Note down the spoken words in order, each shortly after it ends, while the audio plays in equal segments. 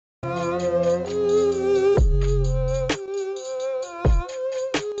Yo,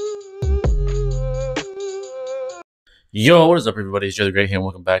 what is up, everybody? It's Joe the Great here, and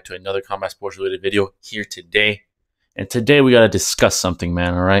welcome back to another combat sports related video here today. And today we got to discuss something,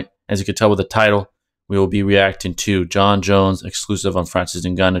 man, all right? As you can tell with the title, we will be reacting to Jon Jones exclusive on Francis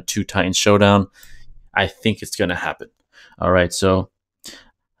Ngannou 2 Titans Showdown. I think it's going to happen. All right, so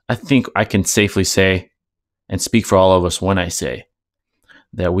I think I can safely say and speak for all of us when I say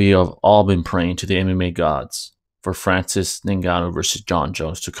that we have all been praying to the MMA gods for Francis Ngannou versus Jon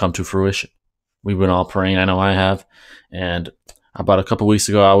Jones to come to fruition. We've been all praying. I know I have. And about a couple weeks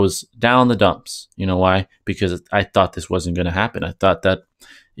ago, I was down in the dumps. You know why? Because I thought this wasn't going to happen. I thought that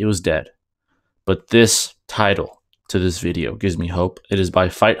it was dead. But this title to this video gives me hope. It is by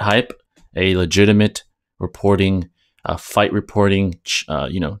Fight Hype, a legitimate reporting, fight reporting,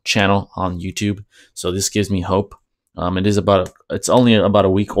 channel on YouTube. So this gives me hope. It's only about a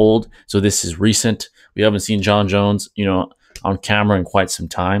week old, so this is recent. We haven't seen Jon Jones, on camera in quite some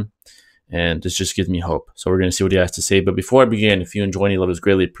time. And this just gives me hope. So we're going to see what he has to say. But before I begin, if you enjoy any love is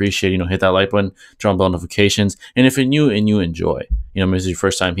greatly appreciated. Hit that like button, turn on bell notifications. And if you're new and you enjoy, maybe this is your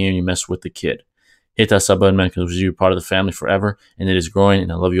first time here and you mess with the kid, hit that sub button, man, because you're part of the family forever. And it is growing,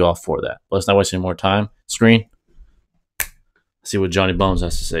 and I love you all for that. But let's not waste any more time. Screen. Let's see what Johnny Bones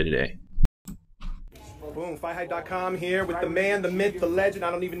has to say today. Boom, FightHype.com here with the man, the myth, the legend.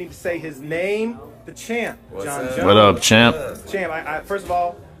 I don't even need to say his name. The champ, Jon Jones. What up, champ? Champ, I first of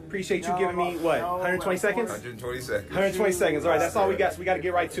all, appreciate you giving me, what, 120 seconds? 120 seconds. 120 seconds. All right, that's all we got, so we got to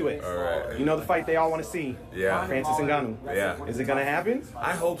get right to it. All right. You know the fight they all want to see. Yeah. Francis Ngannou. Yeah. Is it going to happen?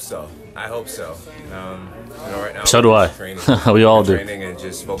 I hope so. I hope so. Right now, so do I. We all do. And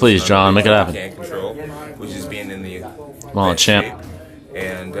just please, John, make it happen. Can't control, which is being in the come on, champ. Shape.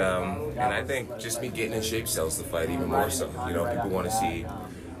 And I think just me getting in shape sells the fight even more so. People want to see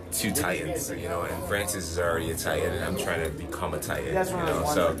two Titans, and Francis is already a Titan, and I'm trying to become a Titan,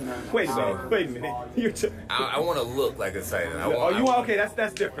 so... Wait a minute. I want to look like a Titan. Okay,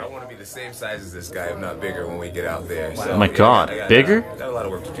 that's different. I want to be the same size as this guy, if not bigger, when we get out there. Wow. So, oh my God, bigger? Got a lot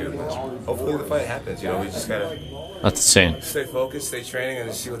of work to do. Hopefully the fight happens, we just gotta... That's insane. Stay focused, stay training,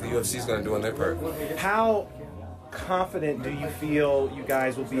 and see what the UFC is gonna do on their part. How confident do you feel you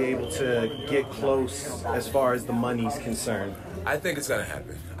guys will be able to get close as far as the money's concerned? I think it's gonna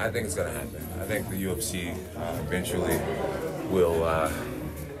happen. I think the UFC eventually will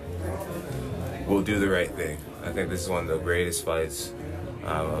do the right thing. I think this is one of the greatest fights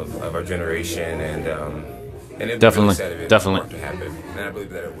of our generation, and it definitely to happen, and I believe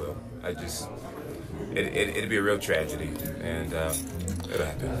that it will. It'd be a real tragedy, and it'll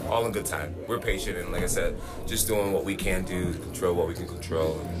happen. All in good time. We're patient, and like I said, just doing what we can do, control what we can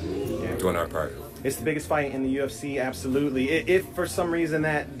control, and doing our part. It's the biggest fight in the UFC, absolutely. If for some reason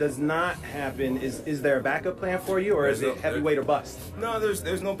that does not happen, is there a backup plan for you, or is it heavyweight or bust? No,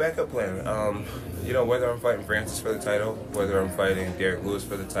 there's no backup plan. Whether I'm fighting Francis for the title, whether I'm fighting Derek Lewis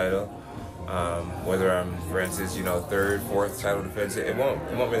for the title, whether I'm Francis, third, fourth title defense, it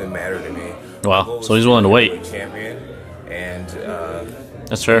won't really matter to me. Wow, so he's willing to wait. Champion, and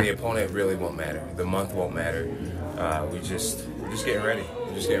that's fair. The opponent really won't matter. The month won't matter. We're just getting ready.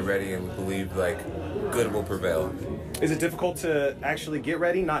 We're just getting ready, and we believe good will prevail. Is it difficult to actually get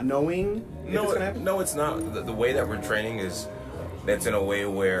ready, not knowing if it's gonna happen? No, it's not. The way that we're training that's in a way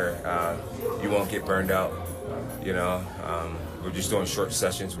where you won't get burned out. We're just doing short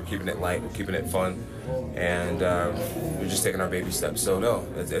sessions. We're keeping it light. We're keeping it fun, and we're just taking our baby steps. So no,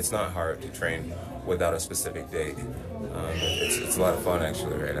 it's not hard to train without a specific date. It's a lot of fun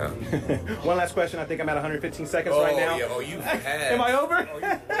actually right now. One last question. I think I'm at 115 seconds right now. Yeah, you passed. Am I over? You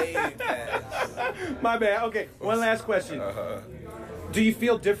way passed. My bad. Okay, one last question. Do you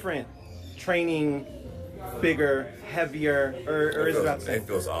feel different training bigger, heavier, or is it about the same? It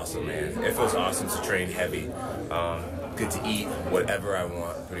feels awesome, man. It feels awesome to train heavy. Good to eat whatever I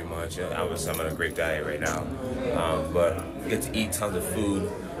want, pretty much. I'm on a great diet right now, but get to eat tons of food,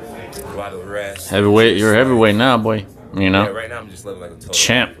 a lot of rest. Heavyweight, you're a heavyweight now, boy. Yeah, right now I'm just living like a total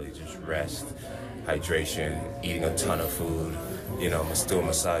champ. athlete. Just rest, hydration, eating a ton of food. Doing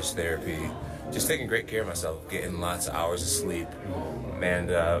massage therapy, just taking great care of myself, getting lots of hours of sleep, and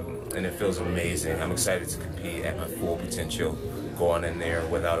it feels amazing. I'm excited to compete at my full potential, go on in there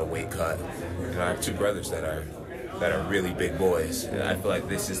without a weight cut. I have two brothers that are really big boys, and I feel like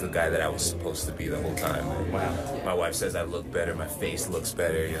this is the guy that I was supposed to be the whole time. Wow. My wife says I look better, my face looks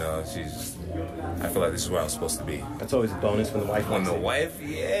better. I feel like this is where I was supposed to be. That's always a bonus when the wife.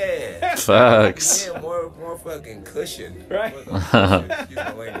 Yeah. Facts. Yeah, more more fucking cushion. Right. Excuse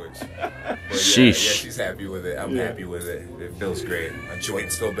my language. But Sheesh. yeah, she's happy with it. I'm happy with it. It feels great. My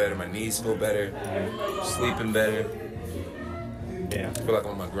joints feel better. My knees feel better. Sleeping better. Yeah. I feel like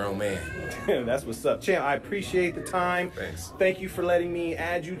I'm a grown man. That's what's up. Champ, I appreciate the time. Thanks. Thank you for letting me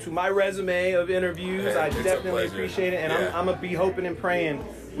add you to my resume of interviews. Hey, I it's a definitely pleasure. appreciate it. And Yeah. I'm going to be hoping and praying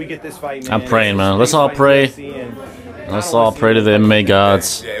we get this fight, man. I'm praying, man. Let's It's all fight pray. UFC, and I Let's don't all wanna see pray to the anybody- MMA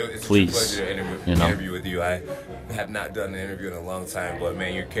gods. Yeah, it's Please. a pleasure to You know. interview with you. I have not done an interview in a long time, but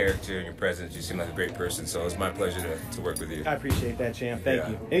man, your character and your presence, you seem like a great person. So it's my pleasure to work with you. I appreciate that, champ. Thank Yeah,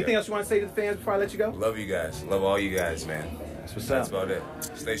 you. Anything yeah. else you want to say to the fans before I let you go? Love you guys. Love all you guys, man. That's what's That's up. about it.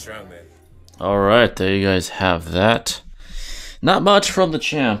 Stay strong, man. All right, there you guys have that. Not much from the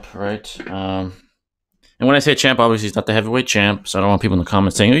champ, right? And when I say champ, obviously he's not the heavyweight champ, so I don't want people in the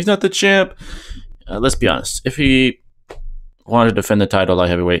comments saying he's not the champ. Let's be honest. If he wanted to defend the title like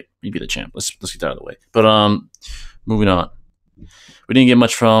heavyweight, he'd be the champ. Let's get that out of the way. But moving on. We didn't get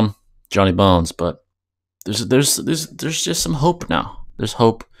much from Johnny Bones, but there's just some hope now. There's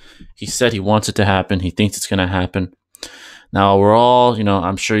hope. He said he wants it to happen. He thinks it's gonna happen. Now, we're all,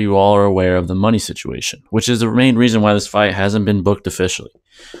 I'm sure you all are aware of the money situation, which is the main reason why this fight hasn't been booked officially.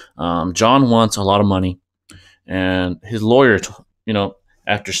 John wants a lot of money, and his lawyer,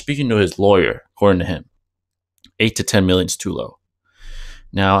 after speaking to his lawyer, according to him, 8 to 10 million is too low.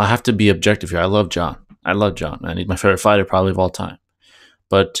 Now, I have to be objective here. I love John, man. He's my favorite fighter probably of all time.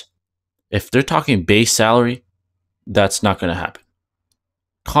 But if they're talking base salary, that's not going to happen.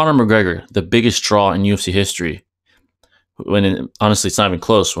 Conor McGregor, the biggest draw in UFC history, honestly, it's not even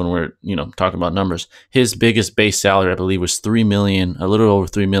close when we're talking about numbers. His biggest base salary, I believe, was $3 million, a little over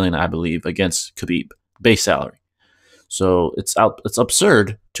 $3 million, I believe, against Khabib base salary. So it's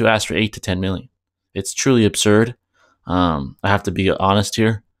absurd to ask for 8 to 10 million. It's truly absurd. I have to be honest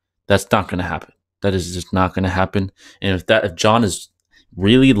here. That's not going to happen. That is just not going to happen. And if John is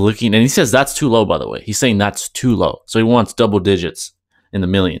really looking, and he says that's too low, by the way, he's saying that's too low. So he wants double digits in the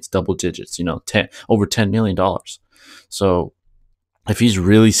millions, double digits. Over $10 million. So if he's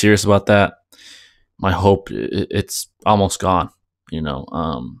really serious about that, my hope it's almost gone.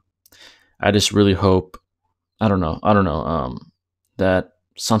 I just really hope. I don't know. That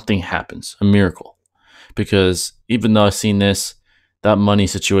something happens, a miracle, because even though I've seen this, that money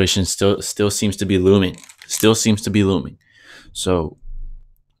situation still seems to be looming. So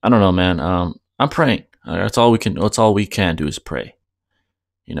I don't know, man. I'm praying. That's all we can. That's all we can do is pray.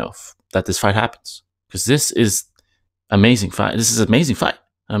 That this fight happens, because this is amazing fight. This is an amazing fight.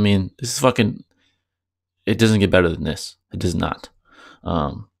 I mean, this is fucking. It doesn't get better than this. It does not.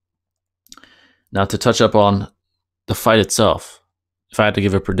 Now to touch up on the fight itself, if I had to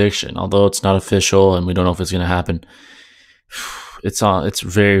give a prediction, although it's not official and we don't know if it's going to happen, it's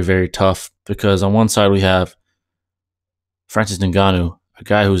very, very tough, because on one side we have Francis Ngannou, a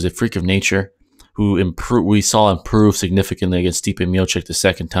guy who's a freak of nature, who we saw improve significantly against Stipe Miocic the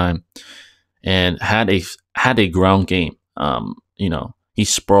second time, and had a ground game. He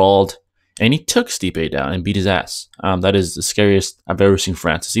sprawled and he took Stipe down and beat his ass. That is the scariest I've ever seen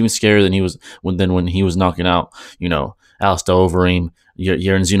Francis. Even scarier than when he was knocking out, Alistair Overeem,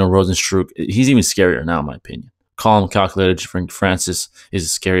 Jaren Zeno Rosenstruck. He's even scarier now, in my opinion. Calm, calculated Francis is the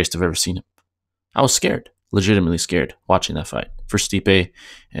scariest I've ever seen him. I was scared, legitimately scared, watching that fight for Stipe,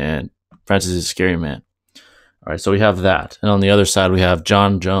 and Francis is a scary man. All right, so we have that. And on the other side, we have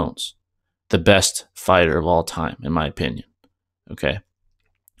Jon Jones, the best fighter of all time, in my opinion. Okay.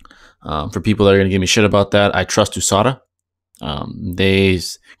 For people that are going to give me shit about that, I trust USADA. They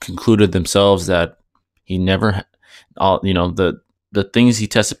concluded themselves that he never, the things he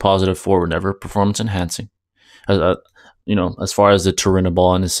tested positive for were never performance enhancing. As far as the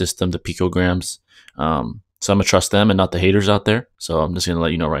turinabol in his system, the picograms. So I'm going to trust them and not the haters out there. So I'm just going to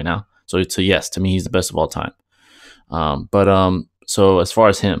let you know right now. So it's a yes. To me, he's the best of all time. So as far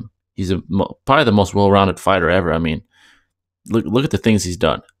as him, he's probably the most well-rounded fighter ever. I mean, look at the things he's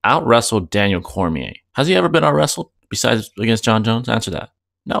done. Out-wrestled Daniel Cormier. Has he ever been out-wrestled besides against Jon Jones? Answer that.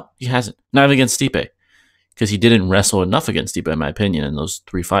 No, he hasn't. Not even against Stipe, because he didn't wrestle enough against Stipe, in my opinion, in those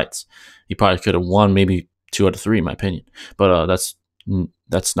 3 fights. He probably could have won maybe 2 out of 3, in my opinion. But that's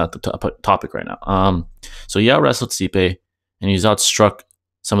not the topic right now. So he out-wrestled Stipe, and he's outstruck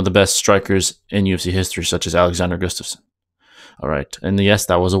some of the best strikers in UFC history, such as Alexander Gustafsson. All right. And yes,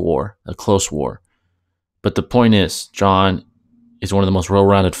 that was a close war. But the point is, John is one of the most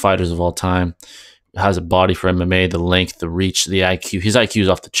well-rounded fighters of all time. Has a body for MMA, the length, the reach, the IQ. His IQ is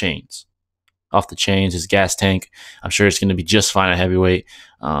off the chains. His gas tank. I'm sure it's going to be just fine at heavyweight.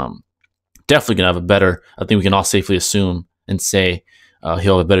 Definitely going to have a better, I think we can all safely assume and say,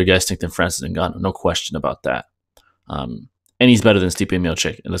 He'll have a better guess than Francis Ngannou, no question about that. And he's better than Stipe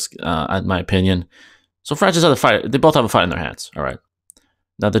Miocic, in my opinion. So Francis has a fight. They both have a fight in their hands. All right.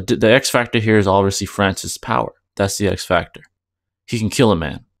 Now the X factor here is obviously Francis' power. That's the X factor. He can kill a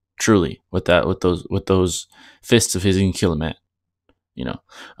man, truly, with those fists of his. He can kill a man. You know.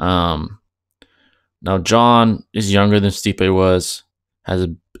 Now John is younger than Stipe was.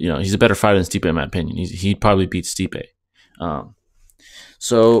 He's a better fighter than Stipe in my opinion. He'd probably beat Stipe.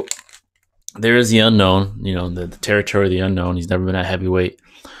 So there is the unknown. The territory of the unknown. He's never been at heavyweight.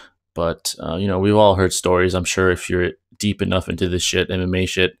 But, we've all heard stories, I'm sure, if you're deep enough into this shit, MMA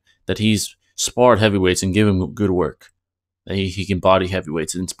shit, that he's sparred heavyweights and given him good work. That he can body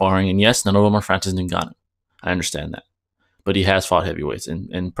heavyweights in sparring. And yes, none of them are Francis Ngannou. I understand that. But he has fought heavyweights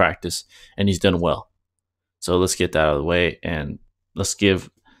in practice, and he's done well. So let's get that out of the way, and let's give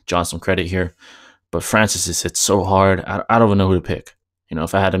John some credit here. But Francis has hit so hard, I don't even know who to pick.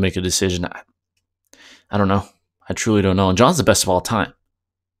 If I had to make a decision, I don't know. I truly don't know. And John's the best of all time.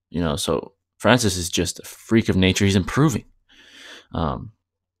 So Francis is just a freak of nature. He's improving. I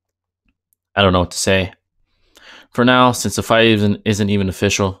don't know what to say. For now, since the fight isn't even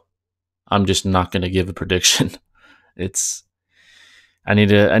official, I'm just not going to give a prediction. I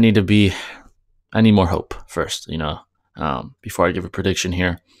need more hope first, before I give a prediction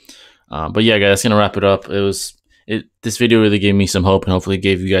here. But yeah, guys, that's going to wrap it up. This video really gave me some hope, and hopefully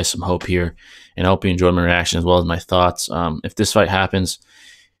gave you guys some hope here. And I hope you enjoyed my reaction as well as my thoughts. If this fight happens,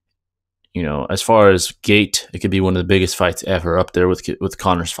 as far as gate, it could be one of the biggest fights ever, up there with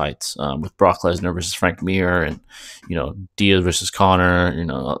Conor's fights, with Brock Lesnar versus Frank Mir, and Diaz versus Conor,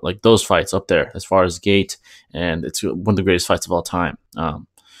 like those fights up there as far as gate, and it's one of the greatest fights of all time,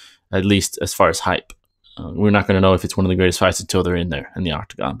 at least as far as hype. We're not going to know if it's one of the greatest fights until they're in there in the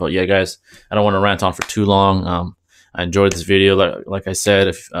octagon. But yeah, guys, I don't want to rant on for too long. I enjoyed this video. Like I said,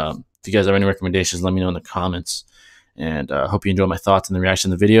 if you guys have any recommendations, let me know in the comments. And hope you enjoyed my thoughts and the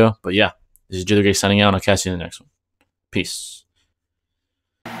reaction to the video. But yeah, this is Jither Gray signing out, and I'll catch you in the next one. Peace.